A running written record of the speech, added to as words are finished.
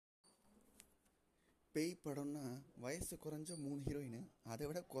பேய் படம்னா வயசு குறைஞ்ச 3 ஹீரோயின், அதை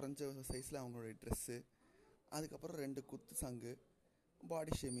விட குறைஞ்ச சைஸில் அவங்களுடைய ட்ரெஸ்ஸு, அதுக்கப்புறம் 2 குத்து சாங்கு,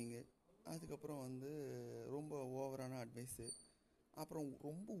 பாடி ஷேமிங்கு, அதுக்கப்புறம் ரொம்ப ஓவரான அட்வைஸு, அப்புறம்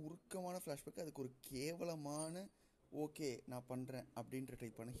ரொம்ப உருக்கமான ஃப்ளாஷ்பேக், அதுக்கு ஒரு கேவலமான ஓகே நான் பண்ணுறேன் அப்படின்ற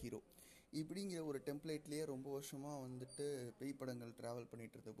டைப்பான ஹீரோ. இப்படிங்கிற ஒரு டெம்ப்ளேட்லேயே ரொம்ப வருஷமாக பேய் படங்கள் ட்ராவல்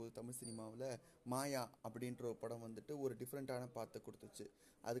பண்ணிகிட்டு இருந்த போது தமிழ் சினிமாவில் மாயா அப்படின்ற ஒரு படம் ஒரு டிஃப்ரெண்ட்டான பாத்தை கொடுத்துச்சு.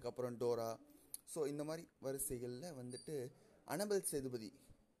 அதுக்கப்புறம் டோரா. ஸோ இந்த மாதிரி வரிசைகளில் அனபெல் சேதுபதி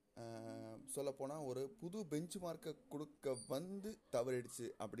சொல்லப்போனால் ஒரு புது பெஞ்ச் மார்க்கை கொடுக்க தவறிடுச்சு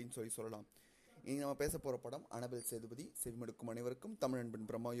அப்படின்னு சொல்லலாம். இனி நம்ம பேச போகிற படம் அனபெல் சேதுபதி. செவிமடுக்கும் அனைவருக்கும் தமிழ் அன்பின்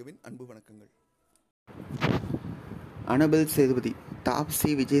பிரம்மாயுவின் அன்பு வணக்கங்கள். அனபெல் சேதுபதி தாப்சி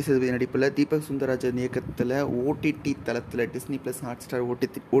விஜய் சேதுபதி நடிப்பில் தீபக் சுந்தரராஜன் இயக்கத்தில் ஓடிடி தளத்தில் Disney+hotstar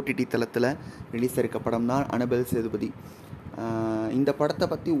ஓடிடி தளத்தில் ரிலீஸ் ஆயிருக்க படம் தான் அனபெல் சேதுபதி. இந்த படத்தை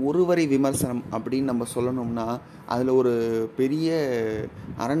பற்றி ஒரு வரி விமர்சனம் அப்படின்னு நம்ம சொல்லணும்னா அதில் ஒரு பெரிய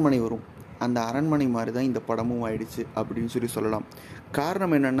அரண்மனை வரும். அந்த அரண்மனை மாதிரி தான் இந்த படமும் ஆயிடுச்சு அப்படின்னு சொல்லலாம்.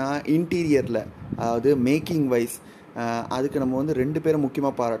 காரணம் என்னென்னா இன்டீரியரில், அதாவது மேக்கிங் வைஸ் அதுக்கு நம்ம 2 பேரை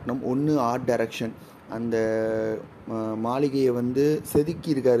முக்கியமாக பாராட்டணும். ஒன்று ஆர்ட் டைரக்ஷன், அந்த மாளிகையை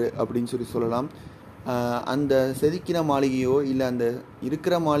செதுக்கியிருக்காரு அப்படின்னு சொல்லலாம். அந்த செதுக்கின மாளிகையோ இல்லை அந்த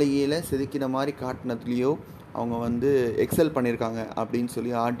இருக்கிற மாளிகையில் செதுக்கின மாதிரி காட்டினதுலேயோ அவங்க எக்ஸல் பண்ணியிருக்காங்க அப்படின்னு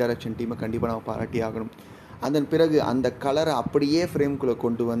சொல்லி ஆர்ட் டைரக்ஷன் டீமை கண்டிப்பாக நம்ம பாராட்டி ஆகணும். அதன் பிறகு அந்த கலரை அப்படியே ஃப்ரேம்குள்ளே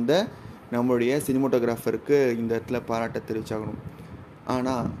கொண்டு வந்த நம்மளுடைய சினிமோட்டோகிராஃபருக்கு இந்த இடத்துல பாராட்ட தெரிவிச்சாகணும்.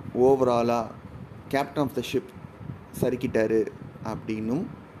 ஆனால் ஓவராலாக கேப்டன் ஆஃப் த ஷிப் சறுக்கிட்டாரு அப்படின்னும்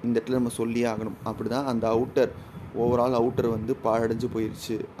இந்த இடத்துல நம்ம சொல்லியே ஆகணும். அப்படி தான் அந்த ஓவரால் அவுட்டர் பாழடைஞ்சு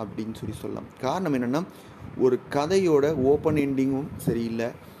போயிடுச்சு அப்படின்னு சொல்லலாம். காரணம் என்னென்னா, ஒரு கதையோட ஓப்பன் எண்டிங்கும் சரியில்லை.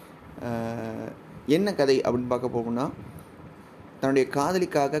 என்ன கதை அப்படின்னு பார்க்க போகணும்னா, தன்னுடைய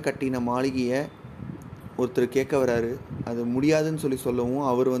காதலிக்காக கட்டின மாளிகையை ஒருத்தர் கேட்க வராரு. அது முடியாதுன்னு சொல்லவும்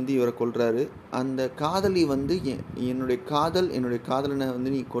அவர் இவரை கொல்றாரு. அந்த காதலி என்னுடைய காதலனை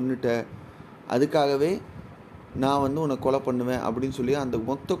நீ கொன்னுட்ட, அதுக்காகவே நான் உன்னை கொலை பண்ணுவேன் அப்படின்னு சொல்லி அந்த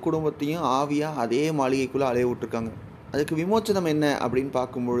மொத்த குடும்பத்தையும் ஆவியாக அதே மாளிகைக்குள்ளே அலைய விட்டுருக்காங்க. அதுக்கு விமோச்சனம் என்ன அப்படின்னு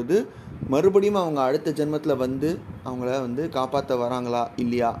பார்க்கும்பொழுது, மறுபடியும் அவங்க அடுத்த ஜென்மத்தில் அவங்கள காப்பாற்ற வராங்களா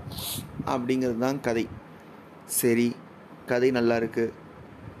இல்லையா அப்படிங்கிறது தான் கதை. சரி, கதை நல்லா இருக்குது.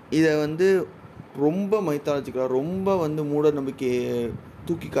 இதை ரொம்ப மைத்தாலஜிக்கலாக, ரொம்ப மூட நம்பிக்கையை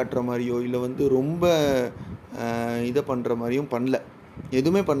தூக்கி காட்டுற மாதிரியோ இல்லை ரொம்ப இதை பண்ணுற மாதிரியும் பண்ணல.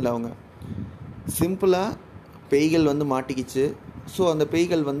 எதுவுமே பண்ணல. அவங்க சிம்பிளாக பேய்கள் மாட்டிக்கிச்சு. ஸோ அந்த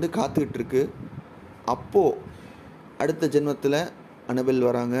பேய்கள் காத்துக்கிட்டு இருக்கு. அப்போது அடுத்த ஜென்மத்தில் அனபெல்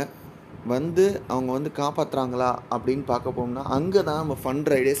வராங்க. அவங்க காப்பாற்றுறாங்களா அப்படின்னு பார்க்க போனோம்னா அங்கே தான் நம்ம ஃபன்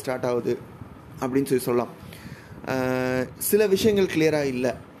ரைடே ஸ்டார்ட் ஆகுது அப்படின்னு சொல்லலாம். சில விஷயங்கள் கிளியராக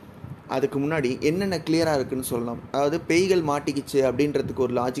இல்லை. அதுக்கு முன்னாடி என்னென்ன கிளியராக இருக்குதுன்னு சொல்லலாம். அதாவது பேய்கள் மாட்டிக்கிச்சு அப்படின்றதுக்கு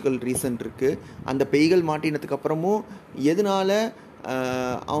ஒரு லாஜிக்கல் ரீசன் இருக்குது. அந்த பேய்கள் மாட்டினதுக்கு அப்புறமும் எதனால்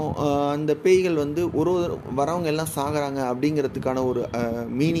அந்த பேய்கள் ஒரு வரவங்க எல்லாம் சாகிறாங்க அப்படிங்கிறதுக்கான ஒரு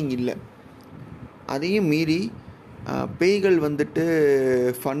மீனிங் இல்லை. அதையும் மீறி பேய்கள்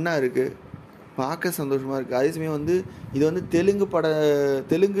ஃபன்னாக இருக்குது, பார்க்க சந்தோஷமாக இருக்குது. அதே சமயம் இது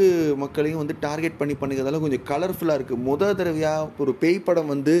தெலுங்கு மக்களையும் டார்கெட் பண்ணுறதால கொஞ்சம் கலர்ஃபுல்லாக இருக்குது. முதல் தடவையாக ஒரு பேய்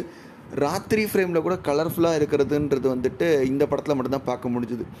படம் ராத்திரி ஃப்ரேமில் கூட கலர்ஃபுல்லாக இருக்கிறதுன்றது இந்த படத்தில் மட்டும்தான் பார்க்க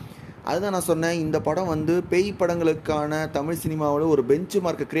முடிஞ்சுது. அதுதான் நான் சொன்னேன், இந்த படம் பேய் படங்களுக்கான தமிழ் சினிமாவோட ஒரு பெஞ்ச்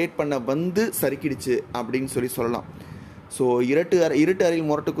மார்க்கை க்ரியேட் பண்ண சறுக்கிடுச்சு அப்படின்னு சொல்லலாம். ஸோ இருட்டு அறையில்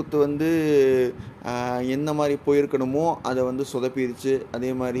முரட்டு குத்து எந்த மாதிரி போயிருக்கணுமோ அதை சொதப்பிடுச்சு. அதே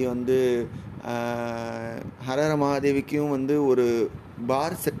மாதிரி ஹரஹர மகாதேவிக்கும் ஒரு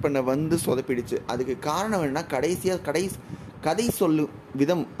பார் செட் பண்ண சொதப்பிடுச்சு. அதுக்கு காரணம் என்னன்னா, கதை சொல்லும்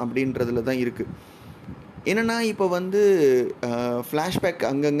விதம் அப்படின்றதுல தான் இருக்குது. என்னென்னா, இப்போ ஃப்ளாஷ்பேக்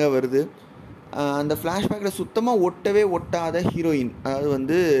அங்கங்கே வருது. அந்த ஃப்ளாஷ்பேக்கில் சுத்தமாக ஒட்டாத ஹீரோயின்,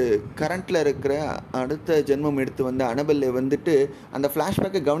 அதாவது கரண்ட்டில் இருக்கிற அடுத்த ஜென்மம் எடுத்து அனபெல்லை அந்த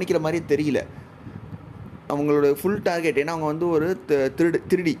ஃப்ளாஷ்பேக்கை கவனிக்கிற மாதிரி தெரியல. அவங்களோட ஃபுல் டார்கெட் ஏன்னா அவங்க ஒரு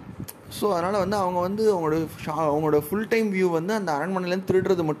திருடி. ஸோ அதனால் அவங்களோட ஃபுல் டைம் வியூ அந்த அரண்மனையிலேருந்து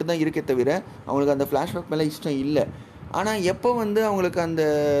திருடுறது மட்டும்தான் இருக்கே தவிர அவங்களுக்கு அந்த ஃப்ளாஷ்பேக் மேலே இஷ்டம் இல்லை. ஆனால் எப்போ அவங்களுக்கு அந்த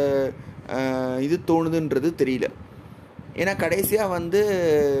இது தோணுதுன்றது தெரியல. ஏன்னா கடைசியாக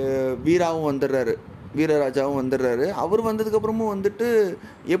வீராவும் வீரராஜாவும் வந்துடுறாரு. அவர் வந்ததுக்கப்புறமும்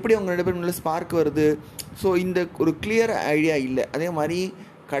எப்படி அவங்க 2 பேரும் ஸ்பார்க் வருது. ஸோ இந்த ஒரு கிளியர் ஐடியா இல்லை. அதே மாதிரி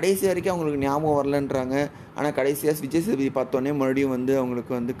கடைசி வரைக்கும் அவங்களுக்கு ஞாபகம் வரலன்றாங்க. ஆனால் கடைசியாக விஜய் சேதுபதி பார்த்தோன்னே மறுபடியும்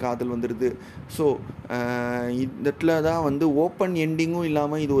அவங்களுக்கு காதல் வந்துடுது. ஸோ இந்த இடத்துல தான் ஓப்பன் எண்டிங்கும்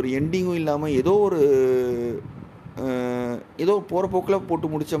இல்லாமல், இது ஒரு எண்டிங்கும் இல்லாமல், ஏதோ ஒரு ஏதோ போகிற போக்கில் போட்டு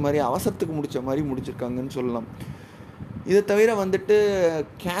முடித்த மாதிரி, அவசரத்துக்கு முடித்த மாதிரி முடிச்சிருக்காங்கன்னு சொல்லலாம். இதை தவிர வந்துட்டு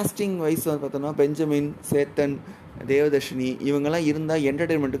கேஸ்டிங் வைஸ் வந்து பார்த்தோன்னா பெஞ்சமின், சேத்தன், தேவதர்ஷினி இவங்கெல்லாம் இருந்தால்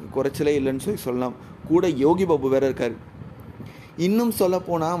என்டர்டெயின்மெண்ட்டுக்கு குறைச்சலே இல்லைன்னு சொல்லலாம். கூட யோகி பாபு வேறு இருக்கார். இன்னும்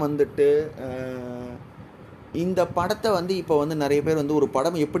சொல்லப்போனால் வந்துட்டு இந்த படத்தை வந்து இப்போ வந்து நிறைய பேர் வந்து ஒரு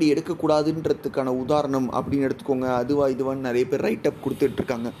படம் எப்படி எடுக்கக்கூடாதுன்றதுக்கான உதாரணம் அப்படின்னு எடுத்துக்கோங்க, அதுவா இதுவான்னு நிறைய பேர் ரைட்டப்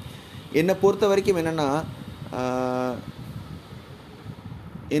கொடுத்துட்ருக்காங்க. என்னை பொறுத்த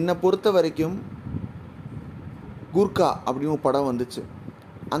வரைக்கும் குர்கா அப்படின்னு ஒரு படம் வந்துச்சு.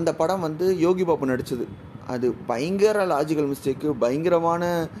 அந்த படம் வந்து யோகி பாபு நடித்தது. அது பயங்கர லாஜிக்கல் மிஸ்டேக்கு, பயங்கரமான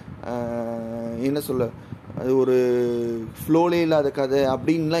என்ன சொல்ல, அது ஒரு ஃப்ளோலே இல்லாத கதை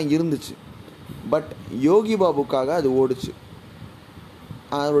அப்படின்லாம் இருந்துச்சு. பட் யோகி பாபுக்காக அது ஓடிச்சு.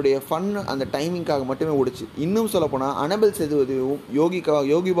 அவருடைய ஃபன் அந்த டைமிங்காக மட்டுமே ஓடிச்சு. இன்னும் சொல்லப்போனால் அனபெல் சேதுபதியும்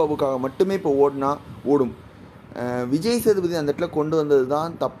யோகி பாபுக்காக மட்டுமே இப்போ ஓடும். விஜய் சேதுபதி அந்த இடத்துல கொண்டு வந்தது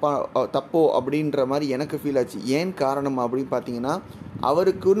தான் தப்போ அப்படின்ற மாதிரி எனக்கு ஃபீல் ஆச்சு. ஏன் காரணம் அப்படின்னு பார்த்தீங்கன்னா,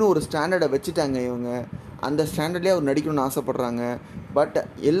 அவருக்குன்னு ஒரு ஸ்டாண்டர்டை வச்சுட்டாங்க இவங்க. அந்த ஸ்டாண்டர்ட்லேயே அவர் நடிக்கணும்னு ஆசைப்பட்றாங்க. பட்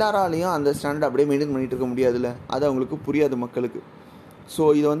எல்லாராலையும் அந்த ஸ்டாண்டர்ட் அப்படியே மெயின்டைன் பண்ணிகிட்டு இருக்க முடியாதுல்ல, அது அவங்களுக்கு புரியாது மக்களுக்கு. ஸோ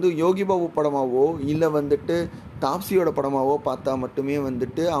இது வந்து யோகி பாபு படமாவோ இல்லை வந்துட்டு தாப்சியோட படமாவோ பார்த்தா மட்டுமே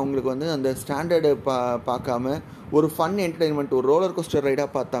வந்துட்டு அவங்களுக்கு வந்து அந்த ஸ்டாண்டர்டை பார்க்காம ஒரு ஃபன் என்டர்டெயின்மெண்ட், ஒரு ரோலர் கோஸ்டர் ரைடாக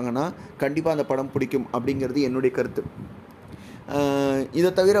பார்த்தாங்கன்னா கண்டிப்பாக அந்த படம் பிடிக்கும் அப்படிங்கிறது என்னுடைய கருத்து. இதை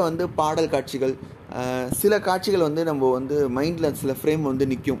தவிர வந்து பாடல் காட்சிகள், சில காட்சிகள் வந்து நம்ம வந்து மைண்டில் சில ஃப்ரேம் வந்து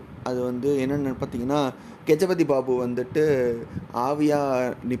நிற்கும். அது வந்து என்னென்னு பார்த்தீங்கன்னா, கெஜபதி பாபு வந்துட்டு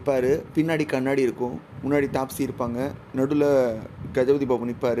ஆவியாக நிற்பார், பின்னாடி கண்ணாடி இருக்கும், முன்னாடி தாப்சி இருப்பாங்க, நடுவில் கஜபதி பாபு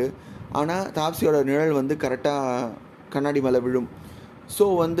நிற்பார். ஆனால் தாப்சியோட நிழல் வந்து கரெக்டாக கண்ணாடி மேலே விழும். ஸோ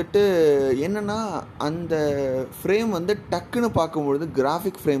வந்துட்டு என்னென்னா, அந்த ஃப்ரேம் வந்து டக்குன்னு பார்க்கும்பொழுது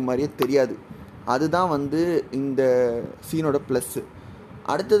கிராஃபிக் ஃப்ரேம் மாதிரியே தெரியாது. அதுதான் வந்து இந்த சீனோட ப்ளஸ்ஸு.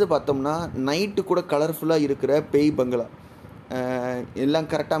 அடுத்தது பார்த்தோம்னா, நைட்டு கூட கலர்ஃபுல்லாக இருக்கிற பேய் பங்களா எல்லாம்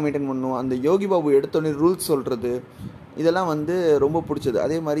கரெக்டாக மெயின்டைன் பண்ணணும். அந்த யோகி பாபு எடுத்தோடனே ரூல்ஸ் சொல்கிறது, இதெல்லாம் வந்து ரொம்ப பிடிச்சது.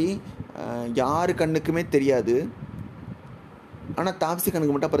 அதே மாதிரி யார் கண்ணுக்குமே தெரியாது, ஆனால் தாப்சி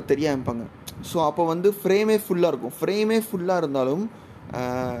கணக்கு மட்டும் அப்புறம் தெரிய ஆரம்பிப்பாங்க. ஸோ அப்போ வந்து ஃப்ரேமே ஃபுல்லாக இருக்கும். ஃப்ரேமே ஃபுல்லாக இருந்தாலும்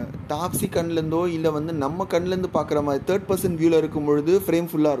தாப்சி கண்லேருந்தோ இல்லை வந்து நம்ம கண்லேருந்து பார்க்குற மாதிரி தேர்ட் பர்சன் வியூவில் இருக்கும் பொழுது ஃப்ரேம்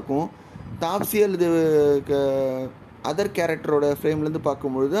ஃபுல்லாக இருக்கும். தாப்சி அல்லது அதர் கேரக்டரோட ஃப்ரேம்லேருந்து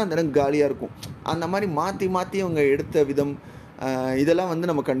பார்க்கும்பொழுது அந்த இடம் காலியாக இருக்கும். அந்த மாதிரி மாற்றி மாற்றி அவங்க எடுத்த விதம், இதெல்லாம் வந்து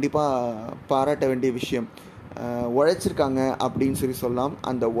நம்ம கண்டிப்பாக பாராட்ட வேண்டிய விஷயம். உழைச்சிருக்காங்க அப்படின்னு சொல்லலாம்.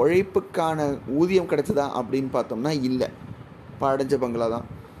 அந்த உழைப்புக்கான ஊதியம் கிடைச்சதா அப்படின்னு பார்த்தோம்னா இல்லை, படைஞ்ச பங்களா தான்.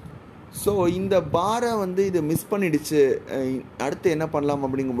 ஸோ இந்த பாரை வந்து இது மிஸ் பண்ணிடுச்சு. அடுத்து என்ன பண்ணலாம்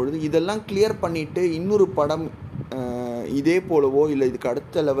அப்படிங்கும்பொழுது இதெல்லாம் கிளியர் பண்ணிவிட்டு இன்னொரு படம் இதே போலவோ இல்லை இதுக்கு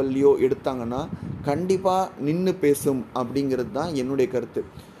அடுத்த லெவல்லையோ எடுத்தாங்கன்னா கண்டிப்பாக நின்று பேசும் அப்படிங்கிறது தான் என்னுடைய கருத்து.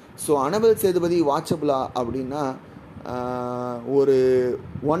 ஸோ அனபெல் சேதுபதி வாட்சபிளா அப்படின்னா, ஒரு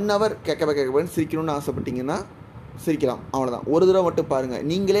 1 hour கேட்கவேன்னு சிரிக்கணும்னு ஆசைப்பட்டீங்கன்னா சிரிக்கலாம், அவ்வளோதான். ஒரு தடவை மட்டும் பாருங்கள்.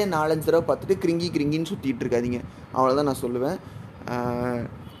 நீங்களே 4-5 தடவை பார்த்துட்டு கிரிங்கின்னு சுற்றிட்டு இருக்காதீங்க, அவ்வளோதான் நான் சொல்லுவேன்.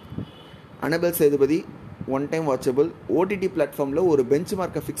 Annabel Sethupathi one time watchable. OTT பிளாட்ஃபார்மில் ஒரு பெஞ்ச்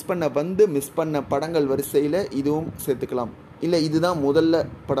மார்க்கை ஃபிக்ஸ் பண்ண மிஸ் பண்ண படங்கள் வரிசையில் இதுவும் சேர்த்துக்கலாம். இல்லை இதுதான் முதல்ல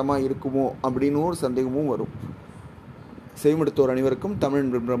படமாக இருக்குமோ அப்படின்னு ஒரு சந்தேகமும் வரும். செவிமடுத்தோர் அனைவருக்கும்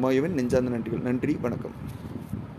தமிழ் பிரம்மாவின் நெஞ்சார்ந்த நன்றிகள். நன்றி, வணக்கம்.